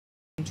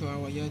To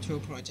our Year 2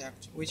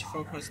 project, which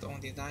focused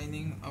on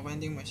designing a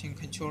vending machine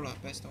controller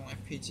based on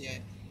FPGA.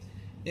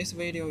 This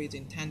video is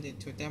intended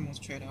to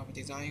demonstrate our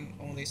design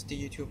on this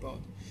DG2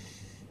 board.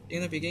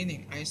 In the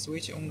beginning, I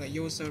switch on the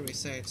user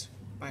reset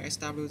by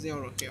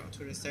SW0 here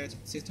to reset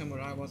system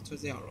variables to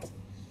 0.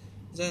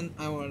 Then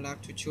I would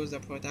like to choose the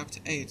product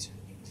 8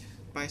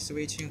 by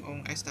switching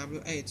on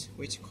SW8,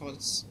 which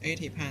costs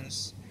 80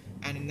 pence,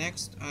 and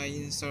next I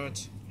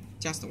insert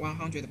just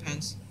 100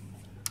 pence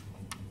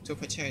to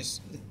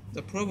purchase.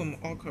 The problem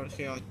occurred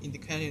here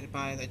indicated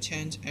by the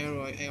change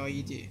error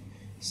LED,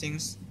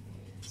 since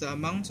the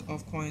amount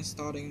of coins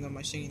stored in the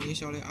machine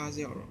initially are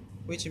 0,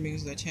 which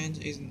means the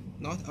change is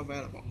not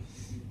available.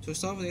 To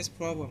solve this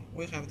problem,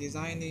 we have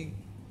designed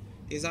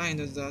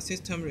the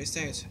system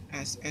reset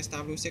as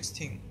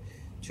SW16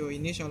 to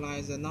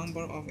initialize the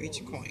number of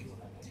each coin.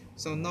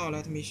 So now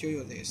let me show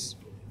you this.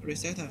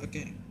 Reset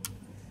again.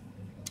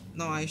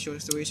 Now I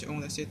should switch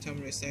on the system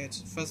reset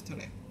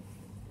firstly.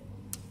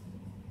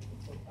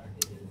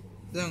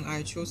 Then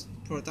I choose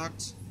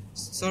product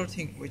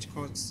 13, which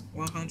costs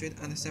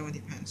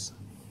 170 pence.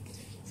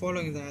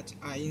 Following that,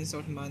 I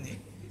insert money,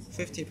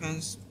 50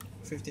 pence,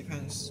 50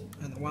 pence,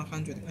 and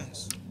 100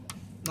 pence.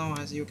 Now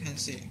as you can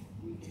see,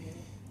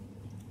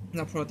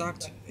 the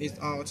product is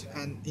out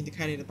and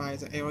indicated by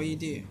the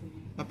LED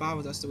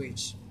above the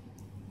switch.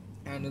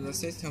 And the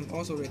system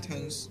also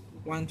returns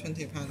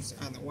 120 pence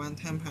and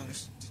 110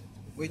 pence,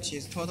 which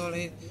is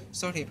totally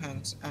 30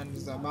 pence, and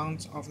the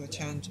amount of the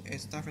change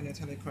is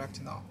definitely correct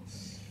now.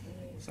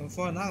 So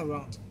for another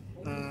round,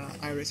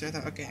 I reset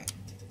again.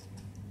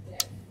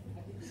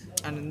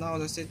 And now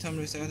the system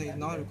reset is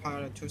not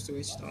required to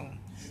switch on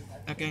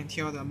again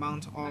till the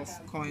amount of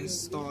coins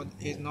stored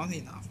is not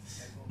enough.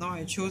 Now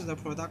I choose the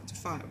product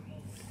 5,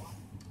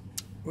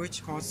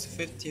 which costs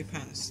 50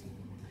 pence,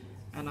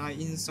 and I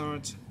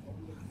insert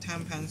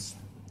 10 pence,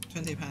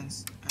 20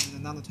 pence, and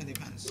another 20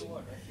 pence.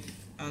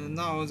 And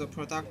now the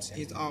product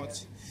is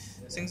out.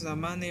 Since the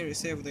money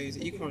received is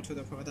equal to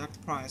the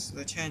product price,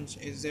 the change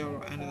is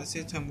 0 and the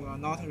system will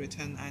not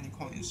return any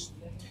coins.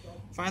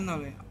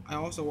 Finally, I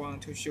also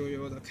want to show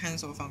you the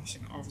cancel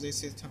function of this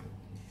system.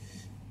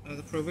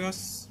 The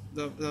previous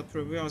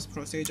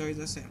procedure is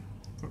the same.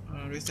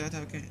 Reset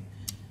again.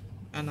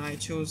 And I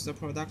choose the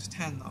product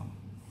 10 now.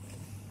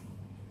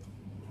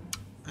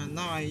 And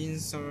now I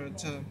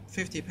insert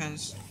 50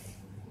 pence,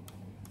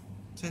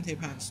 20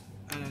 pence,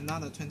 and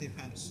another 20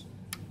 pence.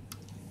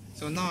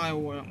 So now I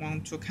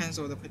want to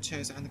cancel the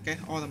purchase and get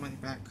all the money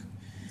back.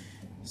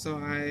 So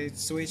I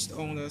switched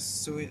on the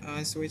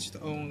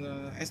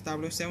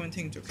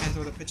SW17 to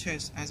cancel the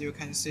purchase. As you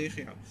can see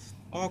here,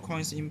 all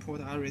coins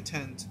input are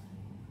returned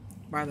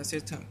by the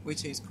system,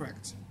 which is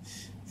correct.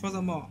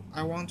 Furthermore,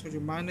 I want to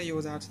remind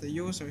you that the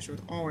user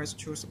should always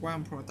choose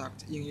one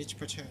product in each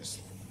purchase.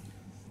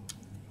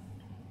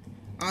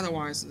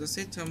 Otherwise, the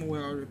system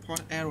will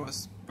report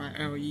errors by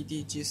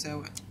LED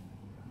G7.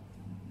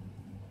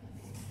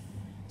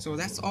 So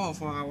that's all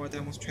for our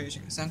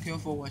demonstration. Thank you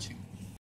for watching.